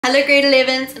Hello grade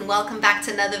 11s and welcome back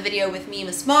to another video with me,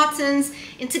 Miss Martins.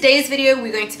 In today's video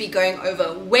we're going to be going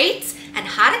over weight and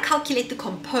how to calculate the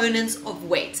components of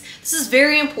weight. This is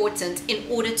very important in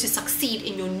order to succeed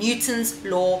in your Newton's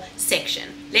Law section.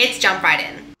 Let's jump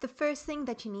right in. The first thing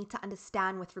that you need to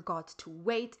understand with regards to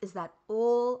weight is that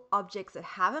all objects that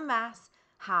have a mass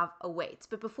have a weight.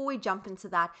 But before we jump into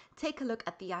that, take a look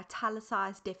at the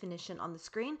italicized definition on the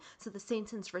screen. So the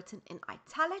sentence written in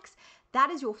italics,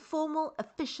 that is your formal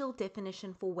official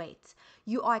definition for weight.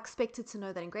 You are expected to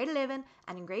know that in grade 11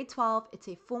 and in grade 12, it's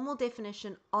a formal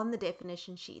definition on the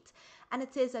definition sheet. And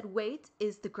it says that weight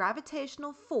is the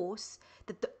gravitational force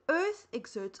that the earth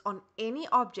exerts on any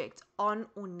object on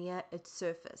or near its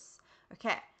surface.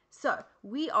 Okay. So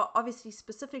we are obviously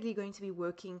specifically going to be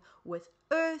working with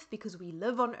Earth because we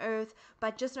live on Earth,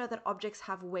 but just know that objects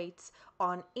have weights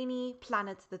on any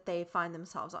planet that they find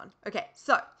themselves on. Okay,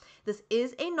 so this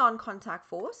is a non-contact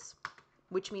force,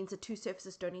 which means the two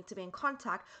surfaces don't need to be in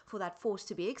contact for that force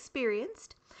to be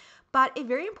experienced. But a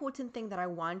very important thing that I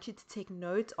want you to take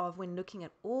note of when looking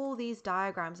at all these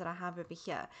diagrams that I have over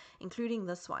here, including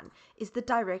this one, is the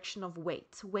direction of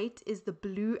weight. Weight is the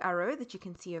blue arrow that you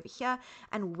can see over here,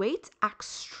 and weight acts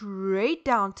straight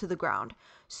down to the ground,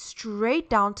 straight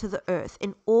down to the earth.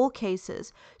 In all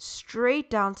cases, straight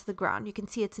down to the ground. You can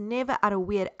see it's never at a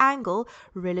weird angle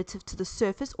relative to the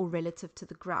surface or relative to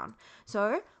the ground.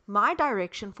 So my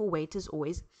direction for weight is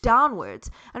always downwards.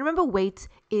 And remember, weight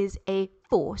is a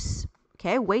force.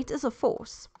 Okay, weight is a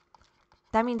force.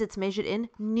 That means it's measured in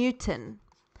Newton.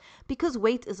 Because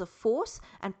weight is a force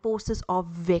and forces are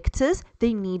vectors,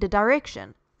 they need a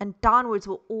direction. And downwards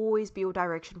will always be your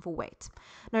direction for weight.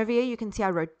 Now over here you can see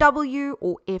I wrote W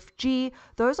or FG.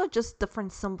 Those are just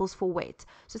different symbols for weight.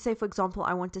 So say for example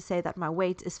I want to say that my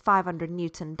weight is 500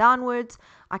 Newton downwards.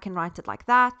 I can write it like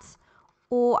that.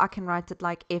 Or I can write it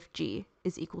like Fg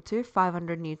is equal to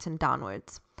 500 Newton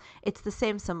downwards. It's the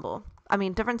same symbol. I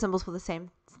mean, different symbols for the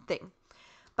same thing.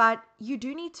 But you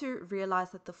do need to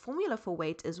realize that the formula for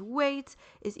weight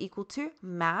is equal to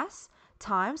mass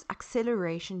times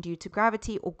acceleration due to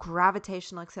gravity or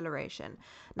gravitational acceleration.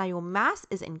 Now your mass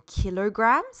is in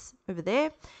kilograms over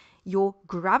there. Your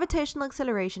gravitational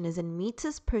acceleration is in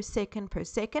meters per second,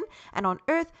 and on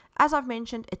Earth, as I've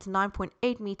mentioned, it's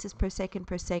 9.8 meters per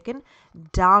second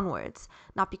downwards.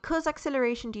 Now, because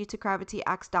acceleration due to gravity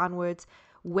acts downwards,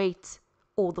 weight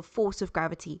or the force of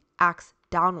gravity acts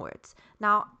downwards.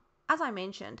 Now, as I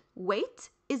mentioned, weight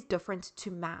is different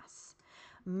to mass.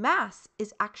 Mass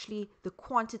is actually the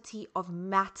quantity of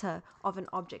matter of an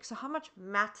object. So how much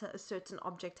matter a certain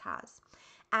object has.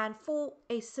 And for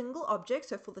a single object,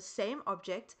 so for the same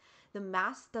object, the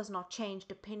mass does not change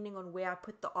depending on where I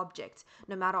put the object,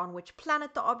 no matter on which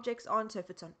planet the object's on. So if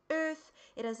it's on Earth,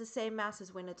 it has the same mass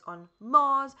as when it's on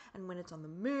Mars, and when it's on the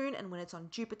Moon, and when it's on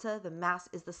Jupiter, the mass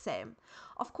is the same.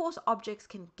 Of course, objects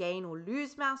can gain or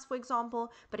lose mass, for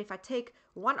example, but if I take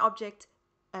one object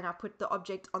and I put the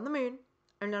object on the Moon,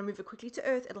 and then I move it quickly to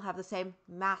Earth, it'll have the same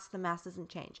mass. The mass doesn't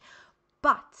change.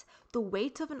 But the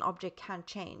weight of an object can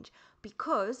change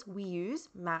because we use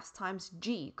mass times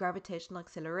g, gravitational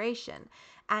acceleration,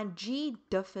 and g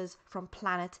differs from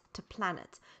planet to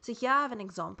planet. So here I have an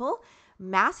example.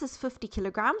 Mass is 50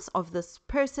 kilograms of this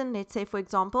person, let's say for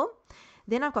example.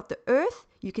 Then I've got the Earth.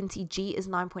 You can see g is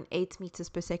 9.8 meters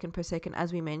per second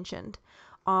as we mentioned.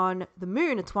 On the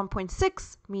Moon, it's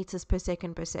 1.6 meters per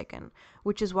second,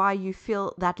 which is why you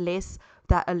feel that less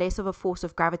of a force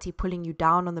of gravity pulling you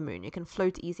down on the Moon. You can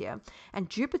float easier.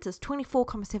 And Jupiter's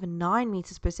 24.79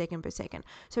 meters per second.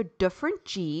 So different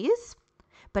g's,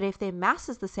 but if their mass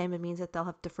is the same, it means that they'll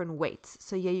have different weights.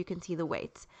 So here you can see the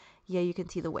weights. Here you can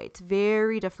see the weights.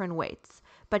 Very different weights.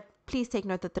 But please take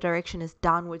note that the direction is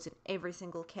downwards in every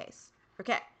single case.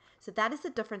 Okay. So that is the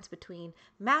difference between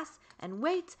mass and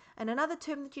weight. And another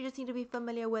term that you just need to be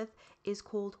familiar with is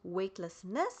called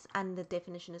weightlessness. And the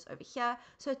definition is over here.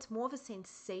 So it's more of a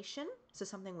sensation. So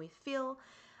something we feel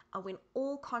when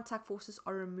all contact forces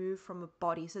are removed from a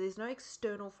body. So there's no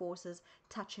external forces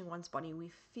touching one's body.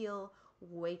 We feel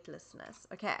weightlessness.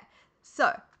 Okay.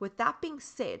 So with that being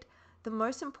said, the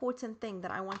most important thing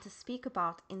that I want to speak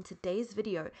about in today's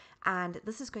video, and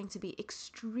this is going to be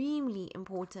extremely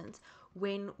important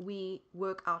when we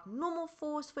work out normal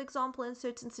force, for example, in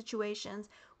certain situations,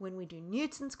 when we do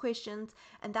Newton's questions,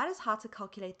 and that is how to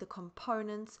calculate the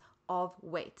components of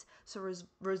weight. So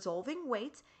resolving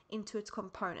weight into its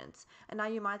components. And now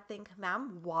you might think,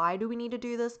 ma'am, why do we need to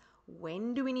do this?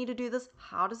 When do we need to do this?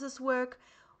 How does this work?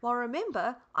 Well,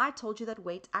 remember, I told you that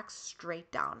weight acts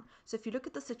straight down. So if you look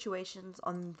at the situations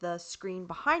on the screen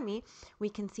behind me, we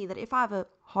can see that if I have a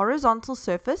horizontal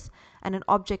surface and an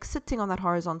object sitting on that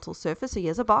horizontal surface, so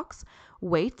here's a box,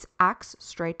 weight acts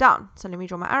straight down. So let me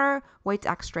draw my arrow, weight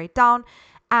acts straight down.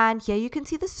 And here you can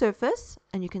see the surface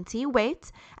and you can see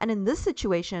weight. And in this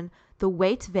situation, the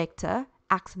weight vector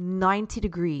acts 90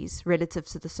 degrees relative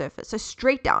to the surface, so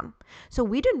straight down. So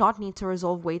we do not need to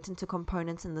resolve weight into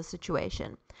components in this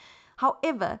situation.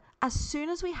 However, as soon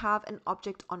as we have an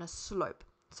object on a slope,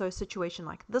 so a situation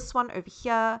like this one over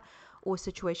here, or a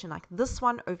situation like this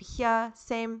one over here,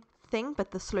 same thing,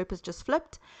 but the slope is just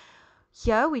flipped.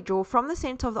 Here we draw from the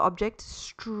center of the object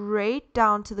straight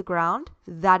down to the ground.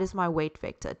 That is my weight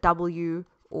vector, W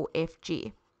or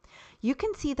FG. You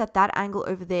can see that that angle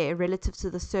over there relative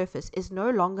to the surface is no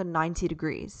longer 90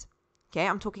 degrees. Okay,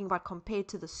 I'm talking about compared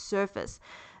to the surface.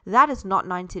 That is not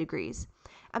 90 degrees.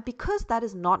 And because that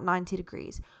is not 90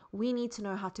 degrees, we need to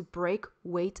know how to break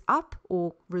weight up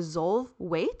or resolve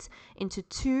weight into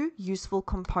two useful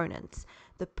components,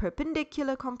 the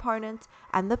perpendicular component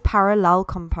and the parallel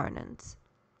component.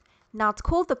 Now it's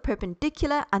called the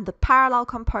perpendicular and the parallel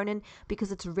component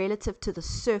because it's relative to the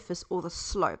surface or the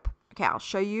slope. Okay, I'll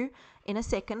show you in a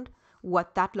second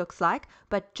what that looks like,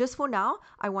 but just for now,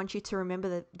 I want you to remember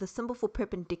that the symbol for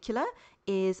perpendicular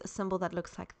is a symbol that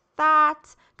looks like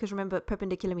that, because remember,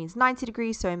 perpendicular means 90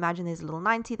 degrees, so imagine there's a little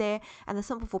 90 there, and the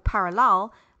symbol for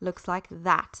parallel looks like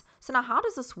that. So now how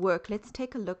does this work? Let's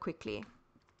take a look quickly.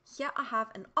 Here I have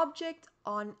an object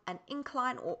on an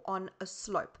incline or on a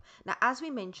slope. Now, as we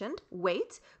mentioned,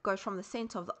 weight goes from the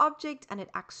center of the object and it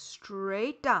acts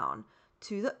straight down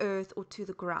to the earth or to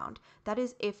the ground. That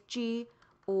is FG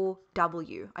or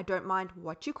W. I don't mind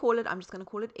what you call it. I'm just going to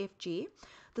call it FG.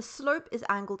 The slope is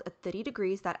angled at 30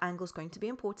 degrees. That angle is going to be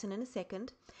important in a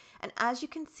second. And as you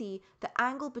can see, the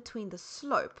angle between the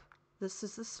slope, this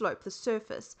is the slope, the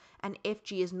surface, and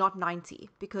FG is not 90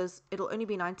 because it'll only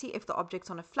be 90 if the object's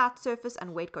on a flat surface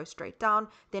and weight goes straight down,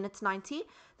 then it's 90.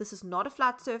 This is not a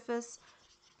flat surface,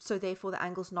 so therefore the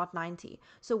angle's not 90.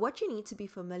 So what you need to be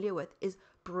familiar with is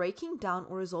breaking down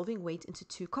or resolving weight into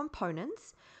two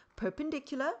components,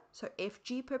 perpendicular, so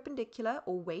FG perpendicular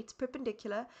or weight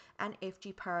perpendicular, and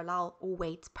FG parallel or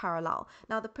weight parallel.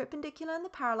 Now the perpendicular and the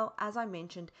parallel, as I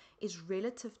mentioned, is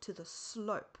relative to the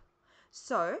slope.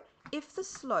 So if the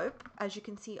slope, as you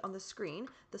can see on the screen,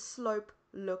 the slope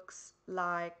looks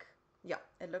like,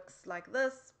 it looks like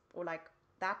this or like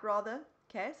that rather.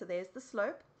 Okay, so there's the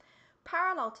slope.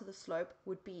 Parallel to the slope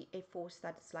would be a force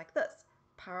that's like this,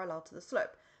 parallel to the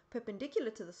slope. Perpendicular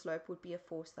to the slope would be a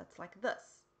force that's like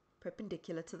this,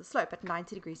 perpendicular to the slope at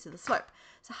 90 degrees to the slope.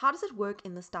 So how does it work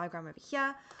in this diagram over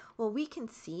here? Well, we can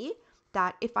see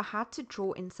that if I had to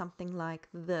draw in something like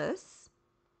this,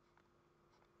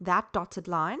 that dotted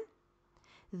line,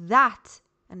 that,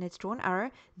 and let's draw an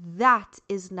arrow, that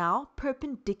is now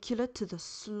perpendicular to the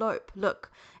slope.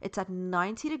 Look, it's at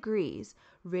 90 degrees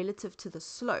relative to the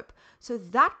slope. So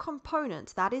that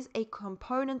component, that is a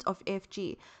component of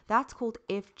FG. That's called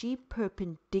FG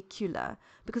perpendicular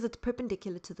because it's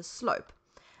perpendicular to the slope.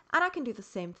 And I can do the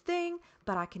same thing,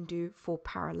 but I can do for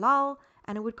parallel,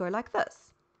 and it would go like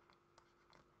this.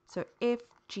 So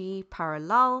FG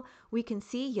parallel, we can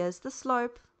see here's the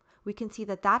slope. We can see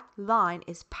that that line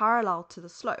is parallel to the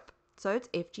slope. So it's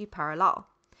FG parallel.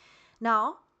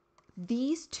 Now,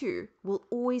 these two will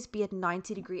always be at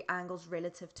 90 degree angles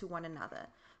relative to one another.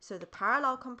 So the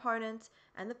parallel component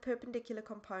and the perpendicular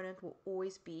component will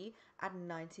always be at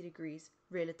 90 degrees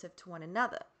relative to one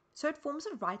another. So it forms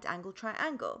a right angle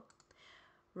triangle.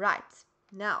 Right,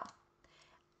 now,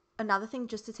 another thing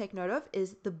just to take note of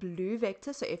is the blue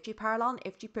vector, so FG parallel and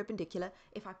FG perpendicular.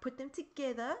 If I put them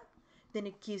together, then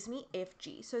it gives me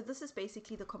FG. So this is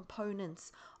basically the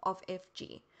components of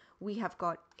FG. We have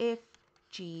got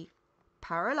FG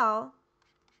parallel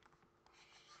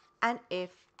and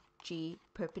FG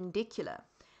perpendicular.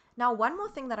 Now, one more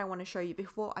thing that I want to show you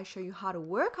before I show you how to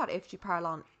work out FG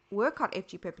parallel and work out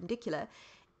FG perpendicular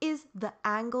is the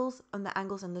angles on the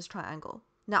angles in this triangle.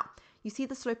 Now, you see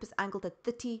the slope is angled at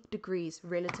 30 degrees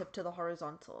relative to the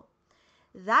horizontal.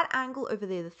 That angle over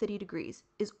there, the 30 degrees,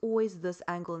 is always this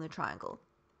angle in the triangle,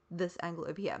 this angle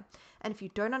over here. And if you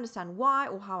don't understand why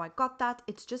or how I got that,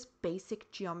 it's just basic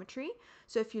geometry.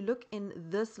 So if you look in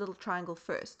this little triangle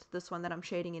first, this one that I'm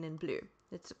shading in blue,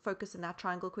 let's focus on that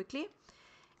triangle quickly.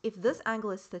 If this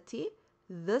angle is 30,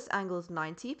 this angle is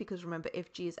 90, because remember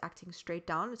FG is acting straight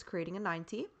down, it's creating a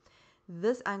 90.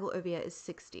 This angle over here is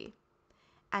 60.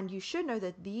 And you should know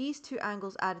that these two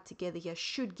angles added together here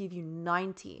should give you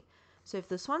 90. So if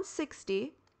this one's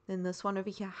 60, then this one over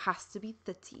here has to be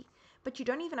 30, but you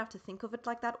don't even have to think of it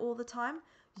like that all the time.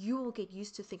 You will get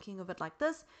used to thinking of it like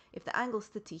this. If the angle's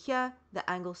 30 here, the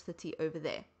angle's 30 over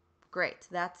there. Great,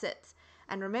 that's it.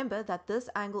 And remember that this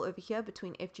angle over here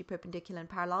between FG perpendicular and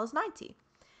parallel is 90.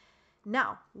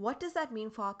 Now, what does that mean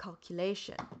for our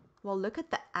calculation? Well, look at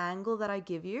the angle that I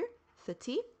give you,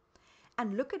 30,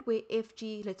 and look at where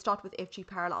FG, let's start with FG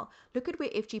parallel. Look at where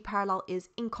FG parallel is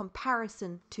in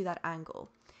comparison to that angle.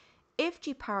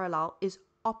 FG parallel is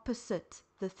opposite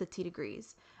the 30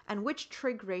 degrees. And which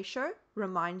trig ratio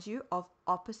reminds you of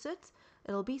opposite?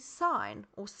 It'll be sine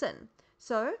or sin.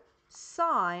 So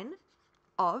sine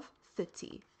of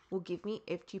 30 will give me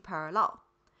FG parallel.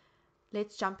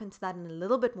 Let's jump into that in a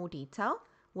little bit more detail.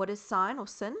 What is sine or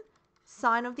sin?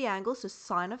 Sine of the angle, so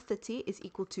sine of 30 is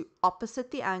equal to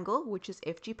opposite the angle, which is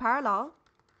FG parallel,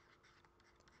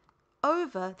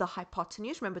 over the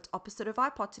hypotenuse. Remember, it's opposite of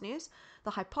hypotenuse.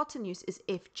 The hypotenuse is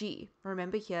FG.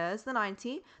 Remember, here's the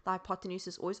 90. The hypotenuse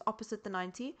is always opposite the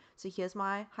 90. So here's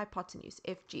my hypotenuse,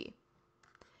 FG.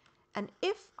 And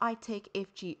if I take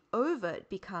FG over, it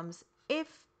becomes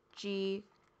FG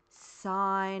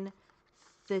sine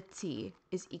 30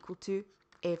 is equal to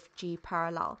FG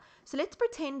parallel. So let's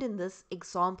pretend in this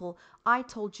example, I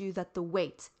told you that the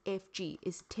weight, FG,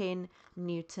 is 10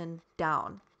 Newton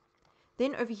down.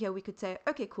 Then over here we could say,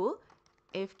 okay, cool,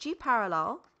 FG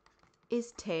parallel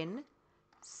is 10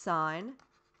 sine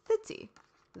 30.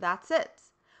 That's it.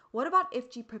 What about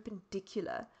FG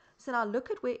perpendicular? So now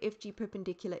look at where FG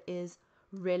perpendicular is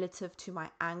relative to my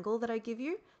angle that I give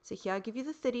you. So here I give you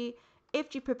the 30.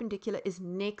 FG perpendicular is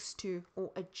next to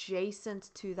or adjacent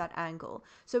to that angle.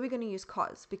 So we're going to use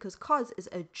cos because cos is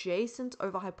adjacent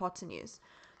over hypotenuse.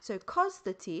 So cos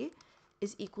 30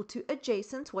 is equal to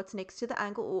adjacent, what's next to the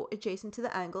angle or adjacent to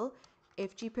the angle,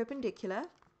 FG perpendicular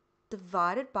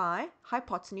divided by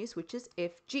hypotenuse, which is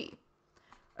FG.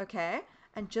 Okay,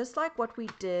 and just like what we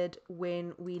did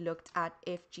when we looked at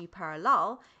FG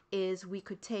parallel, is we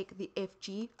could take the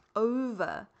FG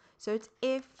over. So it's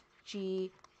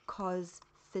FG cos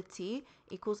 30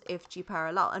 equals FG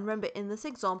parallel. And remember, in this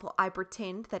example, I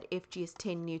pretend that FG is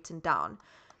 10 Newton down.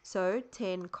 So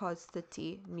 10 cos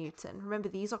 30 Newton. Remember,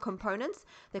 these are components.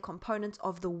 They're components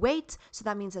of the weight. So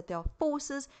that means that they are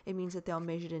forces. It means that they are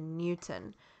measured in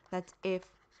Newton. That's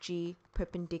FG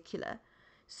perpendicular.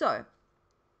 So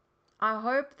I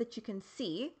hope that you can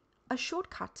see a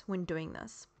shortcut when doing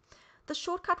this. The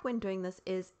shortcut when doing this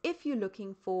is if you're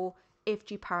looking for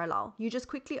FG parallel, you just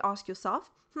quickly ask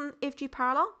yourself, FG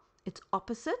parallel, it's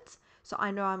opposite. So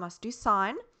I know I must do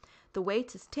sine. The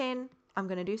weight is 10. I'm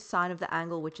going to do sine of the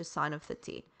angle, which is sine of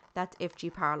 30. That's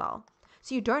FG parallel.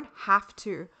 So you don't have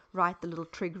to write the little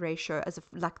trig ratio as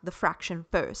like the fraction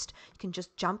first. You can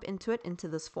just jump into it into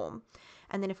this form.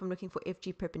 And then if I'm looking for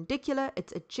FG perpendicular,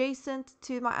 it's adjacent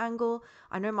to my angle.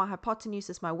 I know my hypotenuse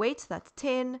is my weight. That's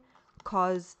 10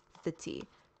 cos 30.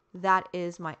 That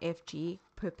is my FG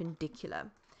perpendicular.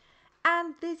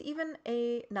 And there's even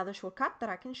another shortcut that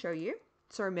I can show you.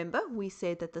 So remember, we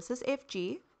said that this is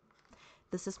FG.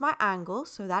 This is my angle,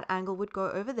 so that angle would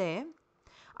go over there.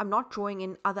 I'm not drawing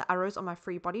in other arrows on my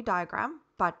free body diagram,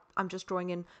 but I'm just drawing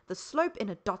in the slope in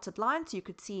a dotted line so you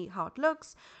could see how it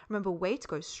looks. Remember, weight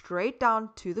goes straight down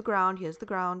to the ground. Here's the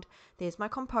ground. There's my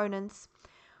components.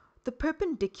 The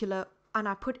perpendicular, and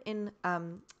I put in,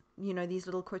 these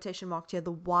little quotation marks here,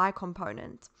 the y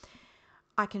component.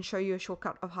 I can show you a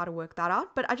shortcut of how to work that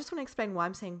out, but I just want to explain why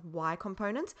I'm saying y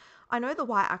component. I know the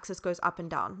y-axis goes up and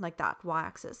down like that,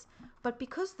 y-axis, but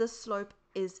because this slope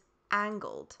is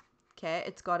angled, okay,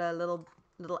 it's got a little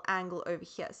angle over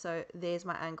here, so there's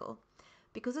my angle.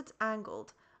 Because it's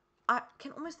angled, I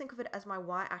can almost think of it as my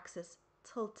y-axis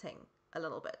tilting a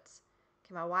little bit.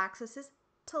 Okay, my y-axis is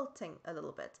tilting a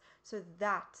little bit, so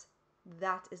that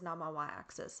is now my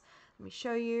y-axis. Let me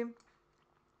show you.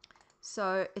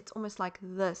 So it's almost like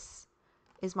this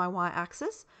is my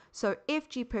y-axis. So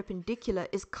FG perpendicular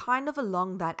is kind of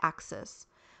along that axis,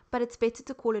 but it's better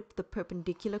to call it the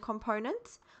perpendicular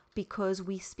component because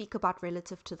we speak about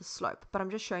relative to the slope. But I'm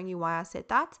just showing you why I said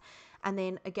that. And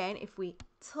then again, if we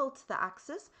tilt the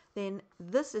axis, then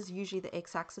this is usually the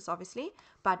x-axis, obviously,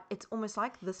 but it's almost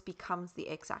like this becomes the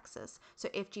x-axis. So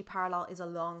FG parallel is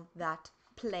along that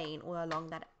plane or along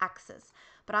that axis.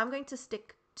 But I'm going to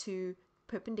stick to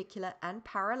perpendicular and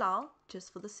parallel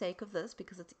just for the sake of this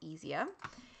because it's easier.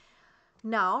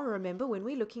 Now remember, when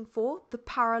we're looking for the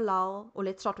parallel, or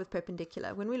let's start with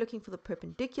perpendicular. When we're looking for the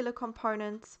perpendicular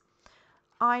components,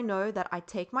 I know that I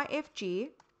take my FG,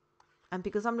 and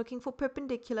because I'm looking for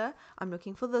perpendicular, I'm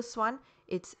looking for this one.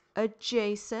 It's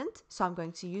adjacent, so I'm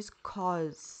going to use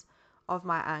cos of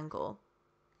my angle.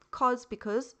 Cos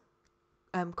because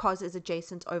cos is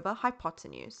adjacent over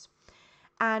hypotenuse.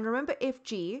 And remember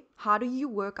FG, how do you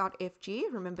work out FG?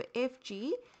 Remember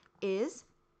FG is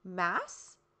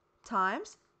mass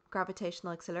times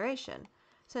gravitational acceleration.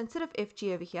 So instead of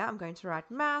FG over here, I'm going to write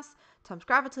mass times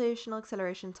gravitational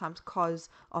acceleration times cos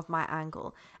of my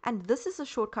angle. And this is a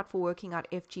shortcut for working out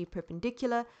FG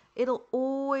perpendicular. It'll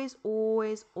always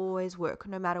work,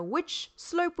 no matter which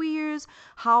slope we use,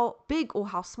 how big or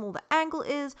how small the angle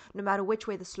is, no matter which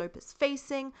way the slope is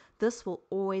facing, this will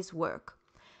always work.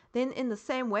 Then in the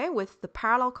same way with the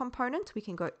parallel component, we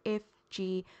can go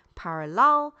FG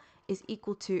parallel is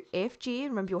equal to FG.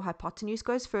 Remember, your hypotenuse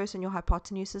goes first, and your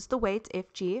hypotenuse is the weight,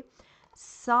 FG,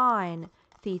 sine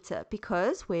theta.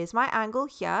 Because where's my angle?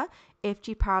 Here.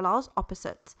 FG parallel is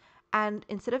opposite. And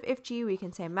instead of FG, we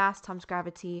can say mass times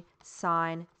gravity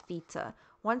sine theta.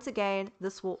 Once again,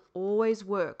 this will always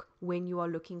work when you are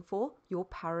looking for your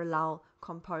parallel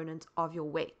component of your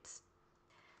weight.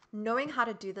 Knowing how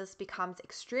to do this becomes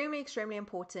extremely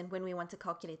important when we want to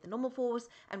calculate the normal force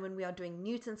and when we are doing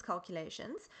Newton's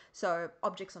calculations. So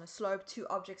objects on a slope, two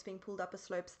objects being pulled up a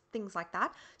slope, things like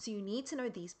that. So you need to know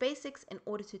these basics in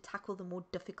order to tackle the more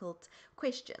difficult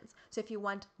questions. So if you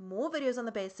want more videos on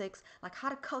the basics, like how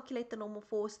to calculate the normal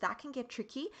force, that can get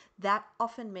tricky. That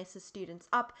often messes students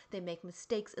up. They make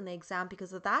mistakes in the exam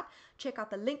because of that. Check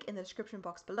out the link in the description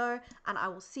box below, and I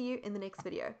will see you in the next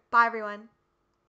video. Bye everyone.